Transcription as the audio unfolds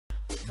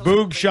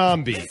Boog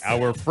Sciambi,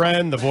 our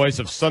friend, the voice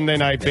of Sunday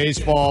Night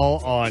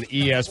Baseball on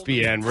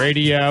ESPN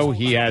Radio.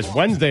 He has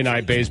Wednesday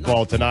Night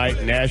Baseball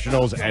tonight,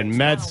 Nationals and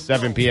Mets,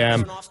 7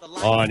 p.m.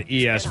 on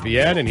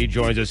ESPN, and he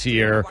joins us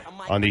here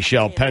on the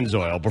Shell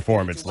Pennzoil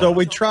Performance Line. So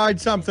we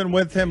tried something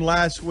with him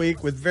last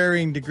week with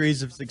varying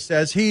degrees of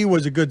success. He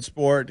was a good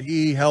sport.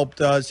 He helped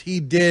us.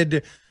 He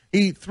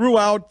threw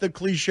out the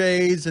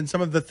cliches and some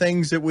of the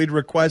things that we'd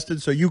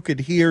requested so you could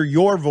hear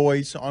your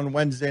voice on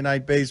Wednesday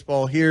Night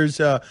Baseball.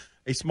 Here's a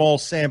small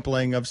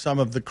sampling of some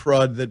of the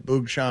crud that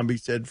Boog Sciambi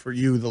said for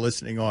you, the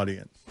listening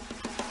audience.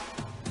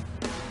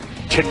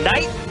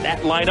 Tonight, that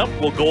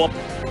lineup will go up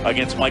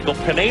against Michael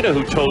Pineda,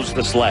 who toes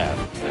the slab.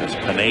 As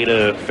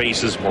Pineda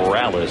faces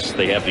Morales,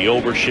 they have the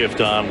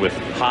overshift on with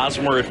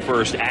Hosmer at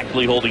first,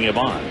 Ackley holding him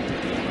on.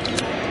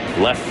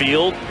 Left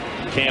field,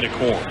 can of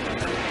corn.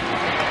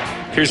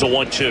 Here's a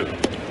 1-2.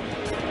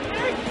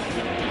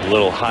 A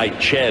little high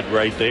Ched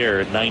right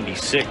there at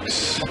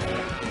 96.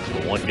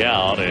 So one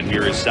down, and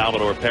here is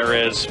Salvador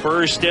Perez.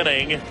 First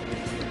inning.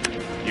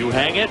 You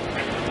hang it.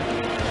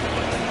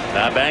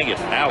 I bang it.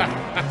 Out.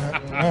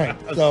 All right.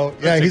 So,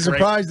 yeah, he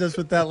surprised us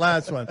with that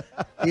last one.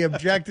 He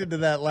objected to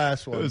that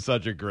last one. It was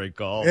such a great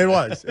call. It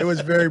was. It was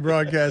very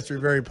broadcaster,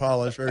 very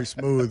polished, very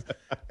smooth.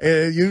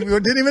 You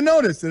didn't even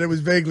notice that it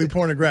was vaguely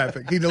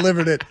pornographic. He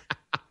delivered it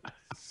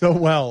so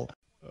well.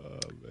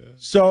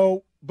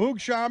 So, Boog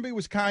Sciambi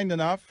was kind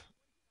enough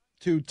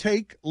to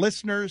take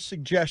listeners'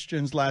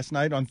 suggestions last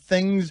night on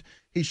things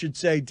he should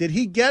say. Did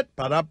he get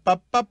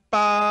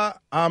ba-da-ba-ba-ba,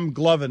 I'm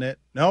gloving it?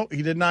 No,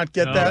 he did not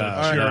get that.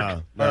 All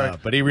right. All right.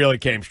 But he really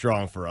came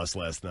strong for us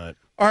last night.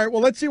 All right,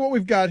 well, let's see what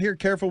we've got here.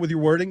 Careful with your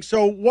wording.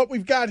 So what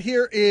we've got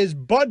here is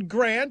Bud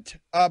Grant.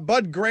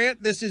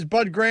 This is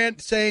Bud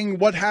Grant saying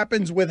what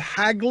happens with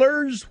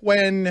hagglers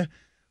when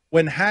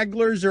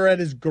hagglers are at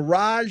his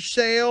garage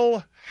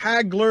sale.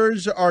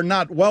 Hagglers are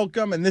not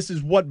welcome, and this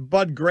is what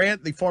Bud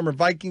Grant, the former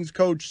Vikings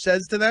coach,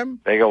 says to them.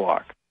 Take a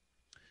walk.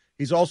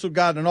 He's also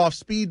got an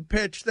off-speed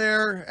pitch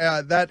there.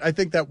 I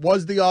think that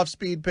was the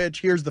off-speed pitch.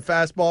 Here's the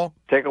fastball.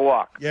 Take a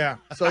walk. Yeah,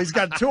 so he's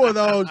got two of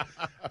those,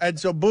 and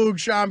so Boog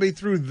Sciambi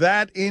threw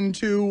that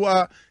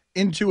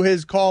into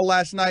his call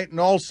last night, and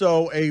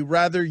also a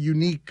rather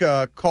unique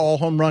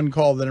home run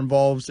call that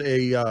involves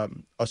a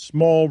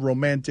small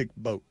romantic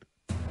boat.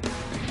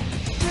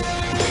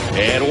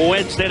 And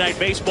Wednesday Night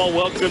Baseball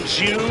welcomes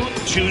you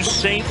to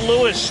St.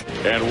 Louis.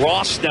 And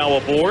Ross now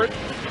aboard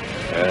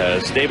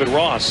as David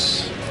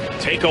Ross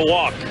take a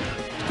walk.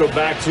 Go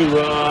back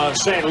to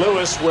St.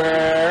 Louis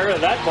where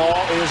that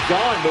ball is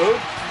gone, Boog.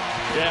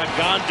 Yeah,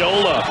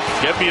 gondola.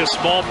 Get me a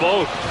small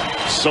boat.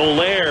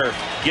 Soler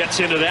gets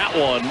into that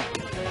one.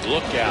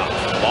 Look out.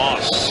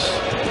 Moss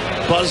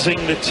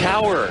buzzing the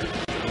tower.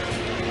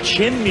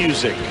 Chin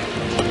music.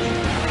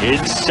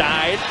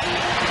 Inside.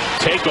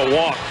 Take a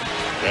walk.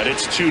 And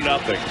it's 2-0.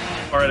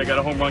 All right, I got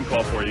a home run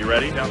call for you.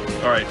 Ready? Yeah.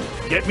 All right.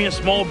 Get me a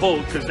small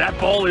boat because that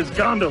ball is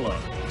gondola.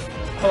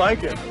 I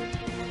like it.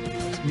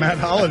 It's Matt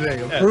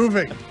Holliday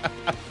approving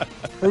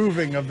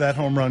of that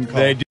home run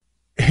call.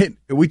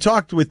 We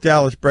talked with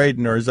Dallas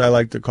Braden, or as I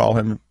like to call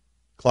him,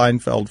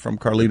 Kleinfeld from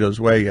Carlito's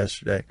Way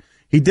yesterday.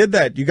 He did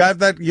that. You got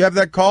that? You have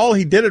that call?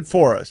 He did it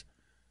for us.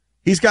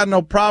 He's got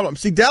no problem.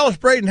 See, Dallas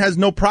Braden has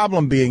no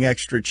problem being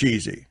extra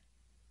cheesy.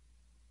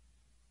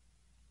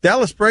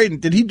 Dallas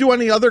Braden, did he do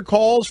any other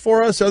calls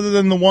for us other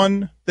than the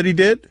one that he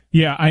did?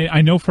 Yeah,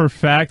 I know for a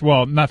fact,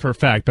 well, not for a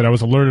fact, but I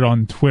was alerted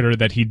on Twitter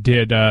that he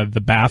did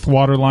the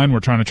bathwater line. We're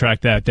trying to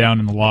track that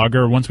down in the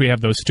logger. Once we have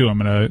those two, I'm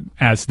going to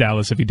ask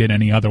Dallas if he did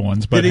any other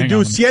ones. But did he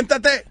do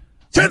Siéntate?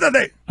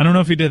 Siéntate! I don't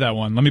know if he did that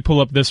one. Let me pull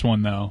up this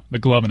one, though, the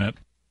gloving it.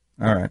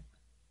 All right.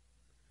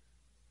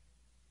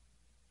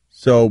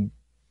 So,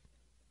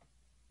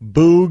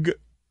 Boog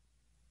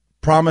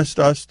promised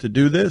us to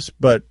do this,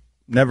 but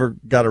never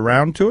got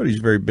around to it. He's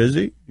very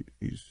busy.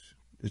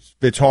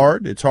 It's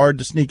hard. It's hard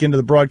to sneak into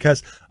the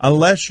broadcast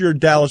unless you're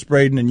Dallas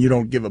Braden and you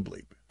don't give a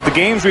bleep. The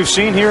games we've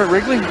seen here at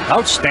Wrigley,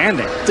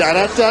 outstanding.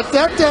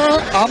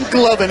 Da-da-da-da-da, I'm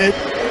gloving it.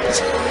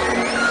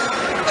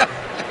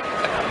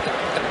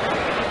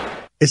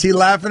 Is he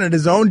laughing at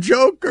his own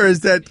joke, or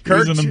is that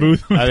Kirk? He's in the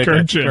booth with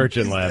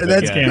Kirchin laughing.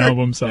 Can't help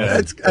himself.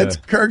 That's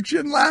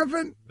Kirkchin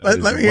laughing?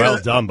 Let me hear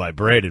that. Done by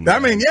Braden. I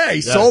mean, yeah, he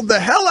sold the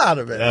hell out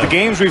of it. The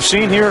games we've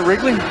seen here at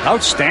Wrigley,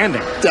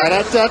 outstanding.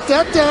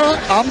 Da-da-da-da-da,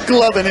 I'm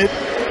gloving it.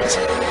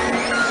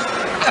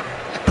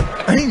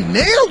 He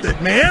nailed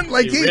it, man.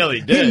 Like he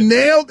really did.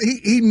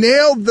 He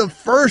nailed the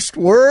first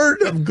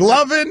word of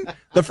glovin',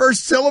 the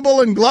first syllable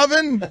in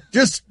glovin'.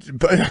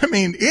 But I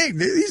mean,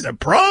 he's a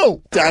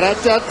pro.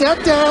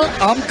 Da-da-da-da-da,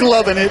 I'm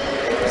gloving it.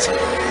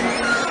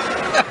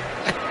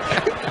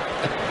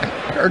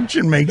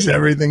 Kirchin makes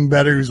everything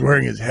better. He's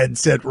wearing his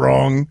headset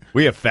wrong.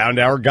 We have found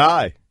our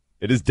guy.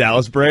 It is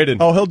Dallas Braden.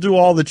 Oh, he'll do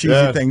all the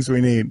cheesy things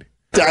we need.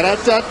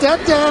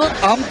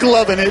 Da-da-da-da-da, I'm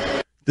gloving it.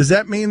 Does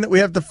that mean that we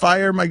have to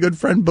fire my good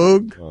friend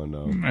Boog? Oh,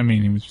 no. I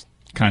mean, he was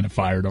kind of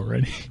fired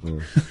already.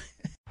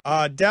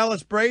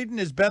 Dallas Braden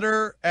is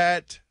better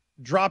at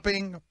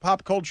dropping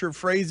pop culture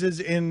phrases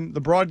in the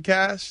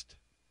broadcast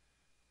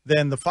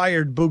than the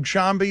fired Boog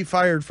Sciambi,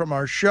 fired from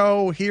our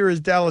show. Here is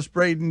Dallas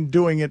Braden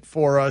doing it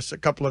for us a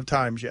couple of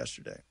times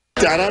yesterday.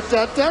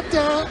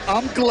 Da-da-da-da-da,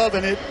 I'm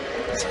gloving it.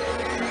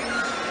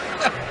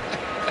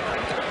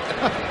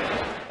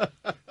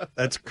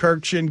 That's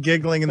Kirkshin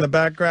giggling in the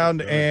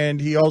background, and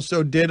he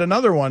also did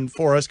another one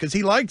for us because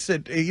he likes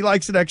it. He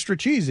likes it extra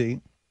cheesy.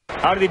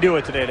 How did he do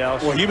it today,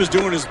 Dallas? Well, he was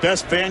doing his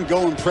best Van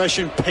Gogh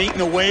impression,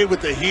 painting away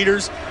with the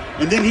heaters,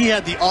 and then he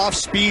had the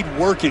off-speed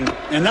working.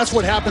 And that's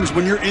what happens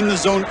when you're in the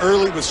zone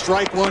early with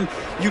strike one.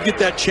 You get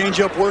that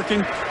changeup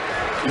working.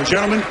 And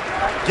gentlemen,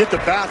 get the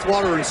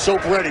bathwater and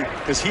soap ready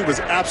because he was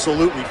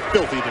absolutely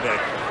filthy today.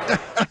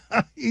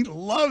 He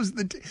loves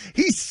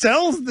he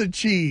sells the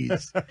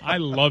cheese. I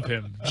love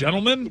him.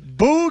 Gentlemen?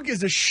 Boog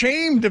is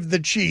ashamed of the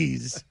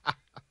cheese.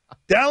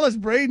 Dallas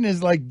Braden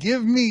is like,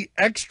 give me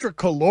extra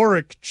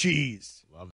caloric cheese.